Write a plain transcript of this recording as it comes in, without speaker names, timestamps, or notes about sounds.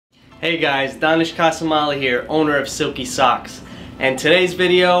Hey guys, Dannesh here, owner of Silky Socks. And today's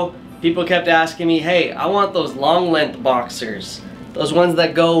video, people kept asking me, hey, I want those long length boxers. Those ones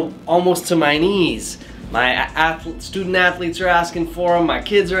that go almost to my knees. My student athletes are asking for them, my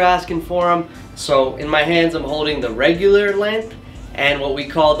kids are asking for them. So in my hands I'm holding the regular length and what we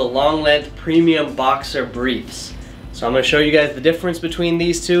call the long length premium boxer briefs. So I'm going to show you guys the difference between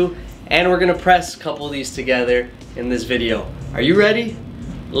these two, and we're going to press a couple of these together in this video. Are you ready?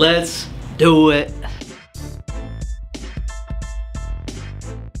 Let's do it.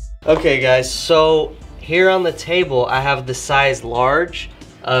 Okay guys, so here on the table I have the size large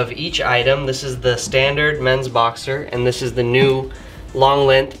of each item. This is the standard men's boxer and this is the new long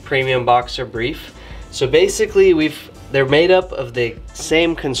length premium boxer brief. So basically they're made up of the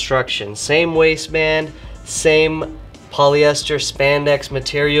same construction, same waistband, same polyester spandex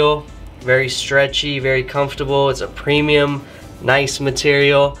material, very stretchy, very comfortable. It's a premium nice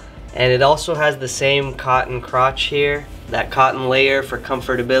material, and it also has the same cotton crotch here, that cotton layer for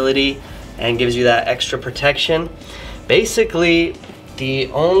comfortability, and gives you that extra protection. Basically the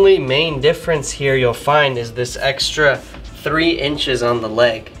only main difference here you'll find is this extra 3 inches on the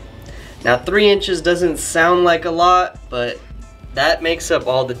leg. Now 3 inches doesn't sound like a lot, but that makes up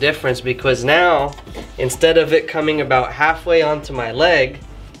all the difference, because now instead of it coming about halfway onto my leg,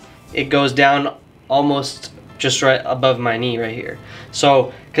 it goes down almost just right above my knee right here.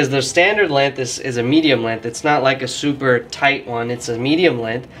 So because the standard length is a medium length, it's not like a super tight one, it's a medium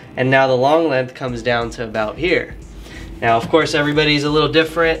length, and now the long length comes down to about here. Now of course everybody's a little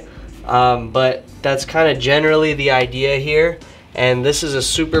different, but that's kind of generally the idea here, and this is a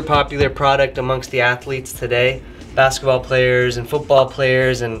super popular product amongst the athletes today, basketball players and football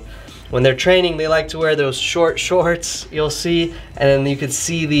players, and when they're training they like to wear those short shorts you'll see, and then you could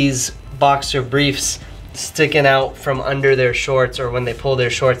see these boxer briefs sticking out from under their shorts, or when they pull their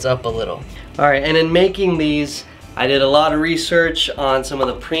shorts up a little. Alright, and in making these I did a lot of research on some of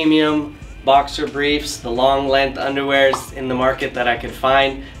the premium boxer briefs, the long length underwears in the market that I could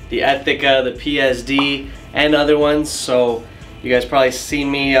find, the Ethica, the PSD, and other ones. So you guys probably seen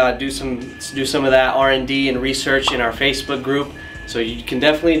me do some of that R&D and research in our Facebook group. So you can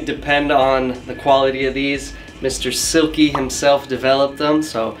definitely depend on the quality of these. Mr. Silky himself developed them,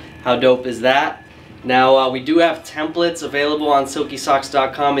 so how dope is that? Now we do have templates available on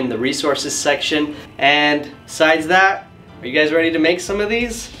silkysocks.com in the resources section. And besides that, are you guys ready to make some of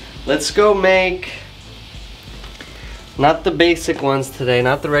these? Let's go make, not the basic ones today,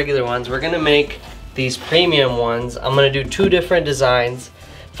 not the regular ones. We're gonna make these premium ones. I'm gonna do 2 different designs.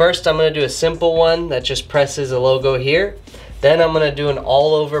 First I'm gonna do a simple one that just presses a logo here. Then I'm gonna do an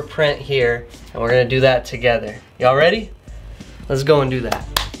all over print here, and we're gonna do that together. Y'all ready? Let's go and do that.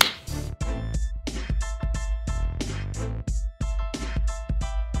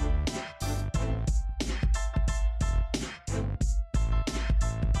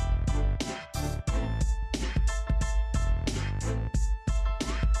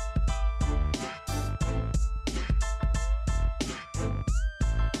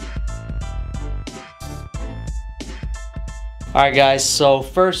 Alright guys, so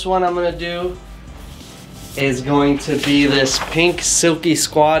first one I'm going to do is going to be this pink Silky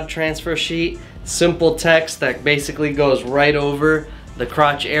Squad transfer sheet. Simple text that basically goes right over the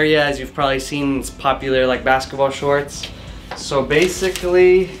crotch area, as you've probably seen. It's popular like basketball shorts. So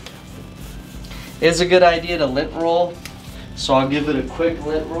basically it's a good idea to lint roll. So I'll give it a quick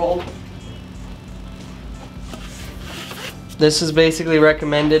lint roll. This is basically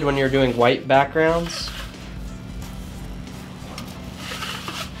recommended when you're doing white backgrounds.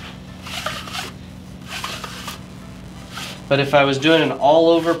 But if I was doing an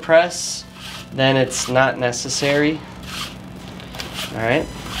all-over press, then it's not necessary. Alright.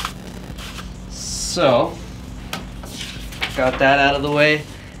 So, got that out of the way.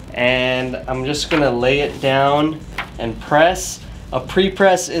 And I'm just going to lay it down and press. A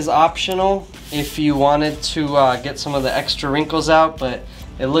pre-press is optional if you wanted to get some of the extra wrinkles out, but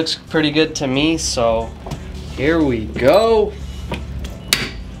it looks pretty good to me, so here we go.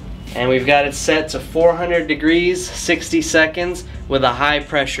 And we've got it set to 400 degrees, 60 seconds with a high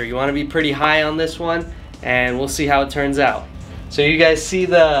pressure. You want to be pretty high on this one, and we'll see how it turns out. So you guys see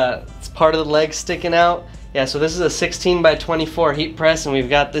the part of the leg sticking out? Yeah, so this is a 16 by 24 heat press, and we've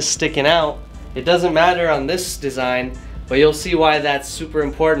got this sticking out. It doesn't matter on this design, but you'll see why that's super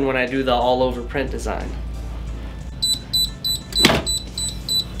important when I do the all over print design.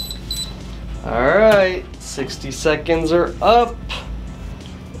 Alright, 60 seconds are up.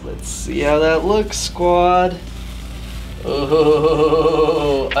 Let's see how that looks, squad.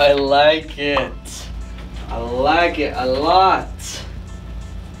 Oh, I like it. I like it a lot.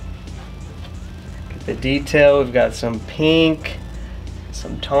 the detail. We've got some pink,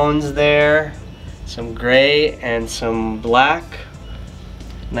 some tones there, some gray, and some black.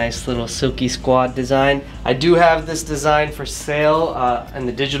 Nice little Silky Squad design. I do have this design for sale in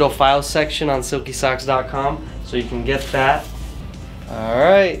the digital files section on silkysocks.com, so you can get that.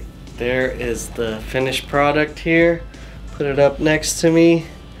 Alright, there is the finished product here. Put it up next to me.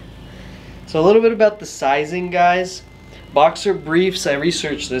 So a little bit about the sizing, guys. Boxer briefs, I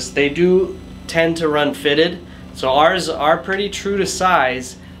researched this, they do tend to run fitted. So ours are pretty true to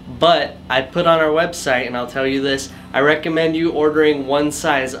size, but I put on our website, and I'll tell you this, I recommend you ordering one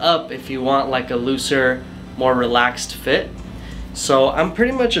size up if you want like a looser, more relaxed fit. So I'm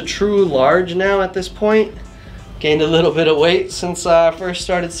pretty much a true large now at this point. Gained a little bit of weight since I first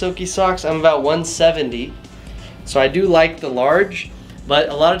started Silky Socks. I'm about 170. So I do like the large, but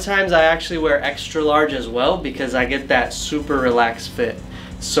a lot of times I actually wear extra large as well because I get that super relaxed fit.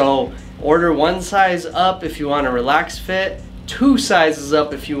 So order one size up if you want a relaxed fit, 2 sizes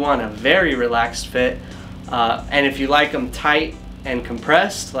up if you want a very relaxed fit, and if you like them tight and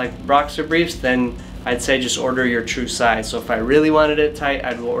compressed like boxer briefs, then I'd say just order your true size. So if I really wanted it tight,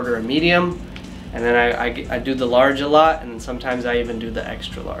 I'd order a medium, and then I do the large a lot, and sometimes I even do the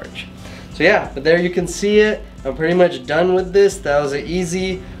extra large. So yeah, but there you can see it. I'm pretty much done with this. That was an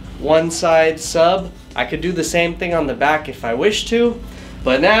easy one side sub. I could do the same thing on the back if I wish to,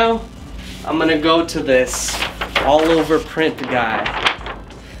 but now I'm gonna go to this all over print guy.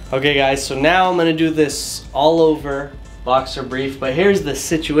 Okay guys, so now I'm gonna do this all over boxer brief, but here's the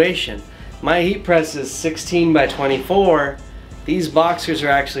situation. My heat press is 16 by 24. These boxers are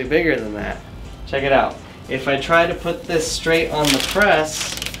actually bigger than that. Check it out. If I try to put this straight on the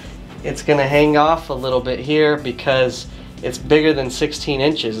press, it's gonna hang off a little bit here because it's bigger than 16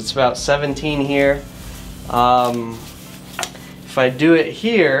 inches. It's about 17 here. If I do it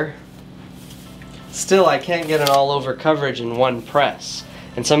here, still I can't get an all over coverage in one press.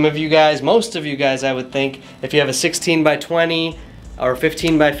 And some of you guys, most of you guys I would think, if you have a 16 by 20 or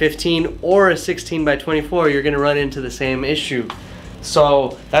 15 by 15 or a 16 by 24, you're gonna run into the same issue.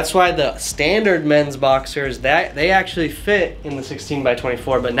 So that's why the standard men's boxers, they actually fit in the 16 by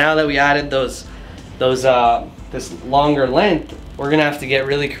 24, but now that we added this longer length, we're gonna have to get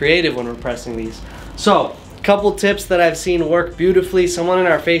really creative when we're pressing these. So couple tips that I've seen work beautifully. Someone in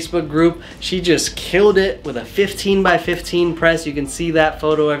our Facebook group, she just killed it with a 15 by 15 press. You can see that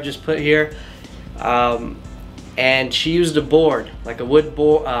photo I've just put here. And she used a board, like a wood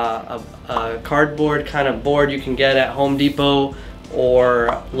board, a cardboard kind of board you can get at Home Depot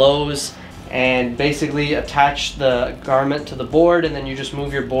or Lowe's, and basically attach the garment to the board, and then you just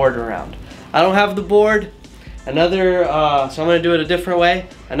move your board around. I don't have the board. So I'm gonna do it a different way.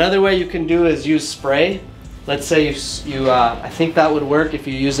 Another way you can do is use spray. Let's say I think that would work if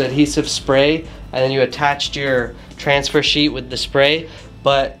you use adhesive spray and then you attached your transfer sheet with the spray,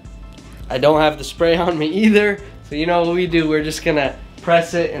 but I don't have the spray on me either. So you know what we do, we're just gonna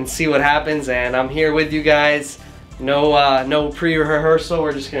press it and see what happens, and I'm here with you guys. No pre-rehearsal,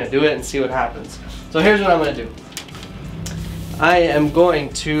 we're just gonna do it and see what happens. So here's what I'm gonna do. I am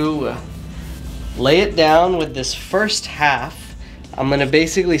going to lay it down with this first half. I'm gonna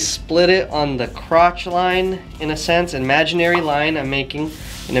basically split it on the crotch line, in a sense, imaginary line. I'm making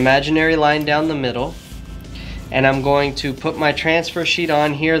an imaginary line down the middle, and I'm going to put my transfer sheet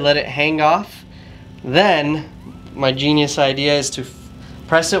on here, let it hang off. Then my genius idea is to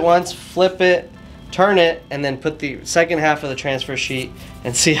press it once, flip it, turn it, and then put the second half of the transfer sheet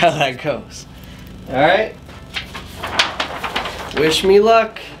and see how that goes. All right, wish me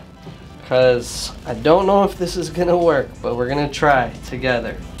luck, because I don't know if this is gonna work, but we're gonna try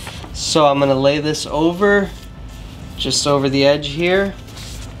together. So I'm gonna lay this over, just over the edge here,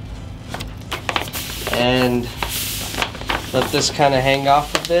 and let this kind of hang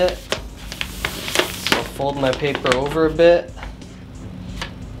off a bit. So I'll fold my paper over a bit,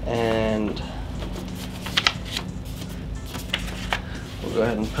 and we'll go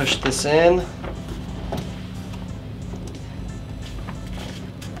ahead and push this in.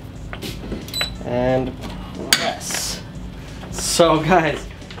 And press. So guys,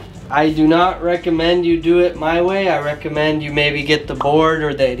 I do not recommend you do it my way. I recommend you maybe get the board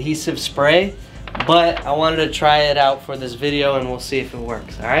or the adhesive spray, but I wanted to try it out for this video and we'll see if it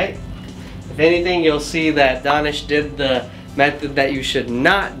works. All right, if anything, you'll see that Dannesh did the method that you should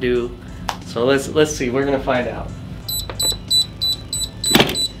not do. So let's see, we're gonna find out.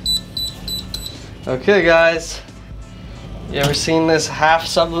 Okay guys, you ever seen this half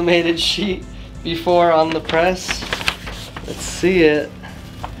sublimated sheet before on the press? Let's see it.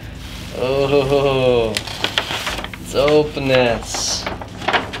 Oh, let's open this.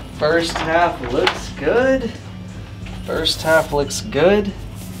 First half looks good. First half looks good.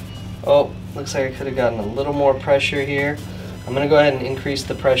 Oh, looks like I could have gotten a little more pressure here. I'm gonna go ahead and increase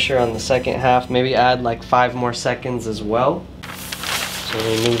the pressure on the second half, maybe add like 5 more seconds as well. So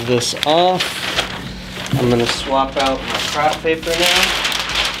remove this off. I'm gonna swap out my crop paper now.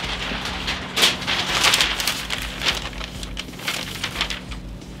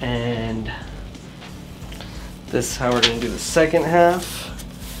 And this is how we're gonna do the second half.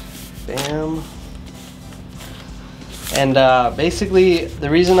 Bam. And basically,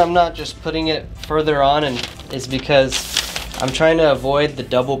 the reason I'm not just putting it further on is because I'm trying to avoid the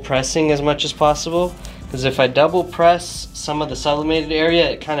double pressing as much as possible. Because if I double press some of the sublimated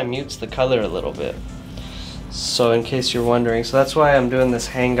area, it kind of mutes the color a little bit. So in case you're wondering, so that's why I'm doing this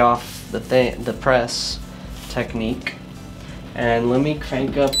hang off the press technique. And let me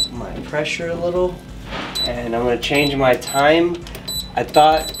crank up my pressure a little. And I'm going to change my time. I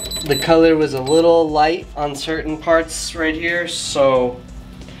thought the color was a little light on certain parts right here, so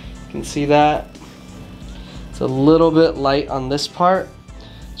you can see that. It's a little bit light on this part.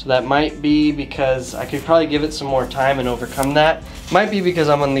 So that might be because I could probably give it some more time and overcome that. Might be because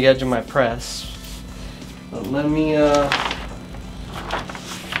I'm on the edge of my press. But let me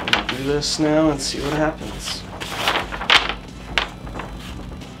do this now and see what happens.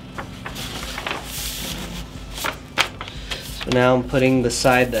 So now I'm putting the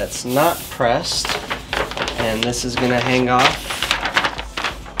side that's not pressed, and this is gonna hang off.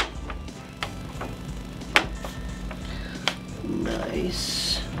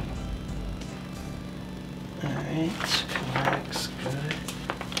 Nice. Alright, looks good.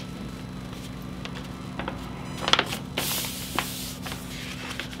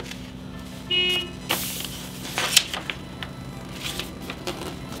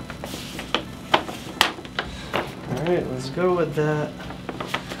 Alright, let's go with that.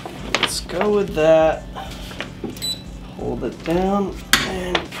 Let's go with that. Hold it down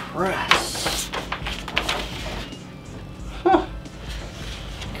and press. Huh.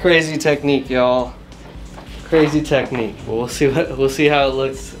 Crazy technique, y'all. Crazy technique. But we'll see how it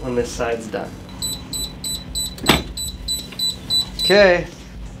looks when this side's done. Okay.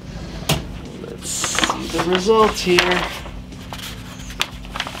 Let's see the result here.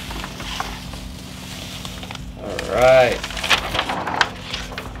 Alright.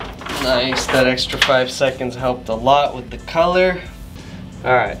 Nice, that extra 5 seconds helped a lot with the color.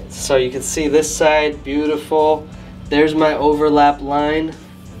 Alright, so you can see this side, beautiful. There's my overlap line,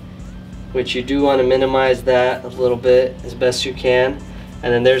 which you do want to minimize that a little bit as best you can.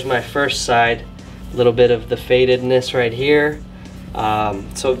 And then there's my first side, a little bit of the fadedness right here.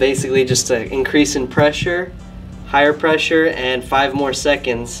 So basically just an increase in pressure, higher pressure, and 5 more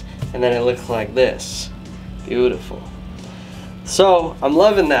seconds, and then it looks like this. Beautiful. So I'm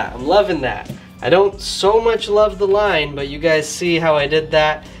loving that. I'm loving that. I don't so much love the line, but you guys see how I did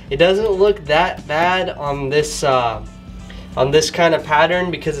that. It doesn't look that bad on this kind of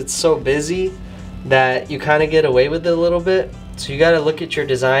pattern because it's so busy that you kind of get away with it a little bit. So you got to look at your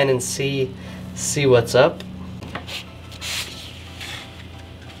design and see what's up.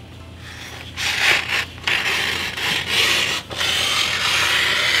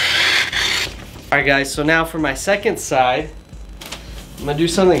 Alright guys, so now for my second side, I'm going to do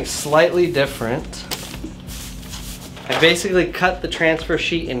something slightly different. I basically cut the transfer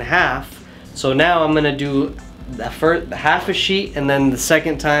sheet in half, so now I'm going to do the half a sheet, and then the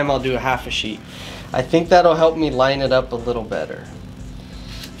second time I'll do a half a sheet. I think that'll help me line it up a little better.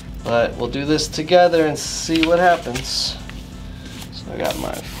 But we'll do this together and see what happens. So I got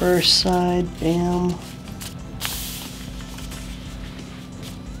my first side, bam.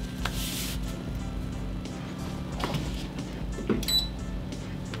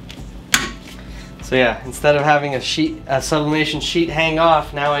 So yeah, instead of having a sublimation sheet hang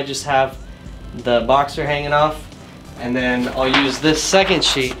off, now I just have the boxer hanging off, and then I'll use this second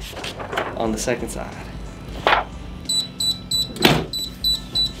sheet on the second side.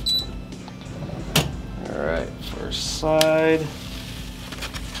 Alright, first side.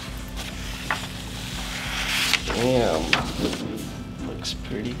 Damn, looks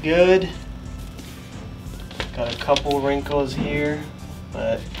pretty good. Got a couple wrinkles here,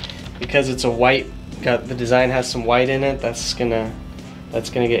 but because it's a white, the design has some white in it, that's gonna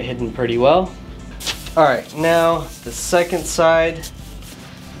get hidden pretty well. Alright, now the second side.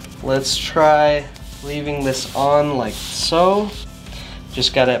 Let's try leaving this on like so.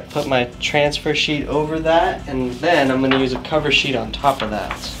 Just gotta put my transfer sheet over that, and then I'm gonna use a cover sheet on top of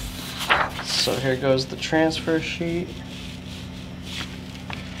that. So here goes the transfer sheet.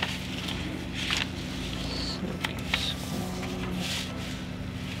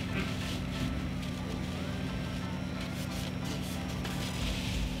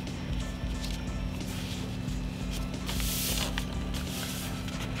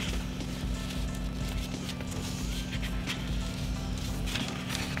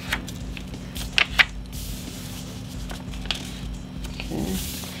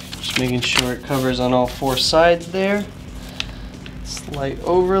 making sure it covers on all 4 sides there. Slight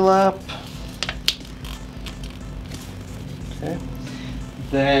overlap. Okay.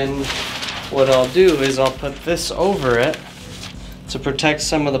 Then what I'll do is I'll put this over it to protect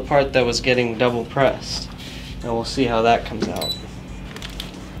some of the part that was getting double pressed. And we'll see how that comes out.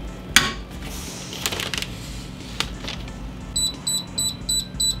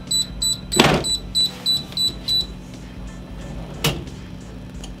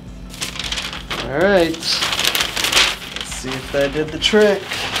 Alright, let's see if that did the trick.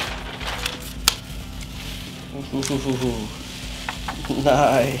 Ooh,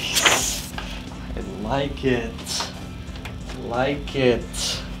 nice. I like it. Like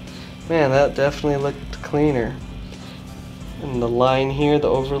it. Man, that definitely looked cleaner. And the line here, the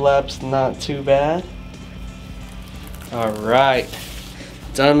overlap's not too bad. Alright,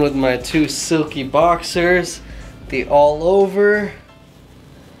 done with my 2 Silky Boxers. The all over.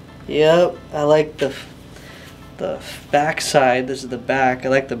 Yep, I like the back side. This is the back. I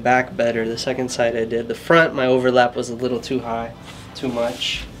like the back better. The second side I did. The front, my overlap was a little too high, too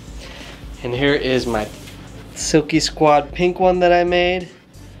much. And here is my Silky Squad pink one that I made.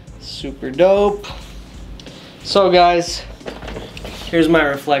 Super dope. So guys, here's my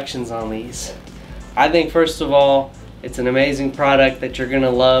reflections on these. I think first of all, it's an amazing product that you're gonna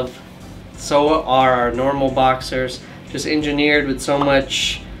love. So are our normal boxers, just engineered with so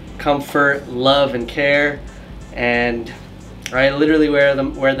much comfort, love, and care. And I literally wear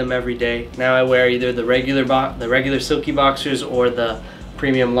them every day. Now I wear either the regular Silky Boxers or the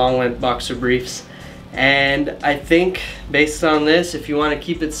premium long length boxer briefs. And I think based on this, if you want to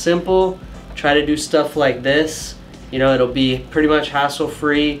keep it simple, try to do stuff like this. You know, it'll be pretty much hassle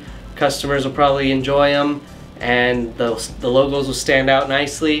free. Customers will probably enjoy them, and the logos will stand out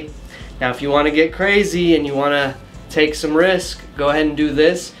nicely. Now if you want to get crazy and you want to take some risk, go ahead and do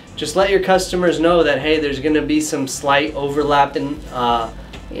this. Just let your customers know that, hey, there's going to be some slight overlap on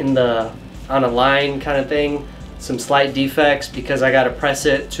a line kind of thing, some slight defects, because I got to press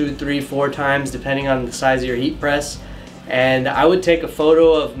it 2, 3, 4 times depending on the size of your heat press. And I would take a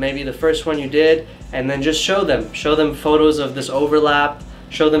photo of maybe the first one you did and then just show them photos of this overlap,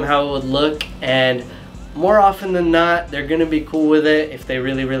 show them how it would look, and more often than not, they're going to be cool with it if they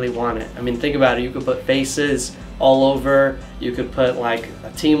really want it. I mean, think about it. You could put faces all over, you could put like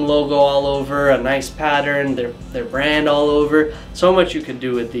a team logo all over, a nice pattern, their brand all over. So much you could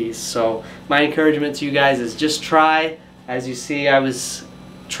do with these. So my encouragement to you guys is just try. As you see, I was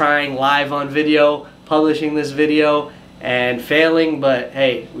trying live on video, publishing this video, and failing, but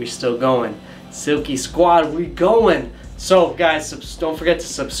hey, we're still going. Silky Squad, we going. So guys, don't forget to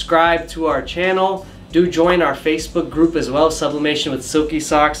subscribe to our channel. Do join our Facebook group as well, Sublimation with Silky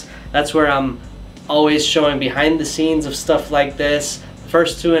Socks. That's where I'm always showing behind the scenes of stuff like this.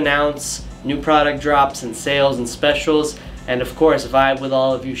 First to announce new product drops and sales and specials. And of course, vibe with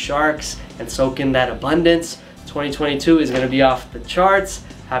all of you sharks and soak in that abundance. 2022 is going to be off the charts.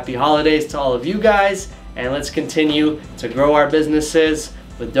 Happy holidays to all of you guys. And let's continue to grow our businesses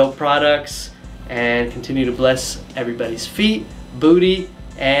with dope products and continue to bless everybody's feet, booty,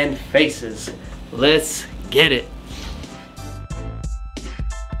 and faces. Let's get it.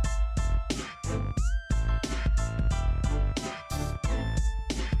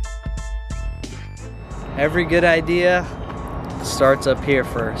 Every good idea starts up here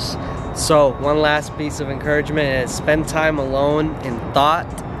first. So one last piece of encouragement is spend time alone in thought.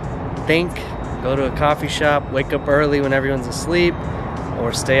 Think, go to a coffee shop, wake up early when everyone's asleep,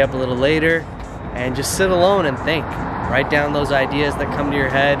 or stay up a little later, and just sit alone and think. Write down those ideas that come to your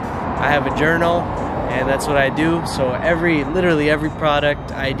head. I have a journal, and that's what I do. So literally every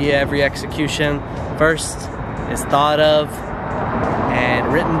product idea, every execution first is thought of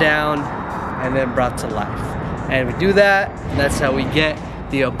and written down and then brought to life. And we do that, and that's how we get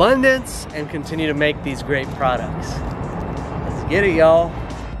the abundance and continue to make these great products. Let's get it, y'all.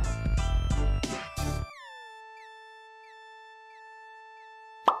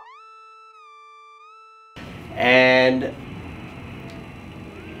 And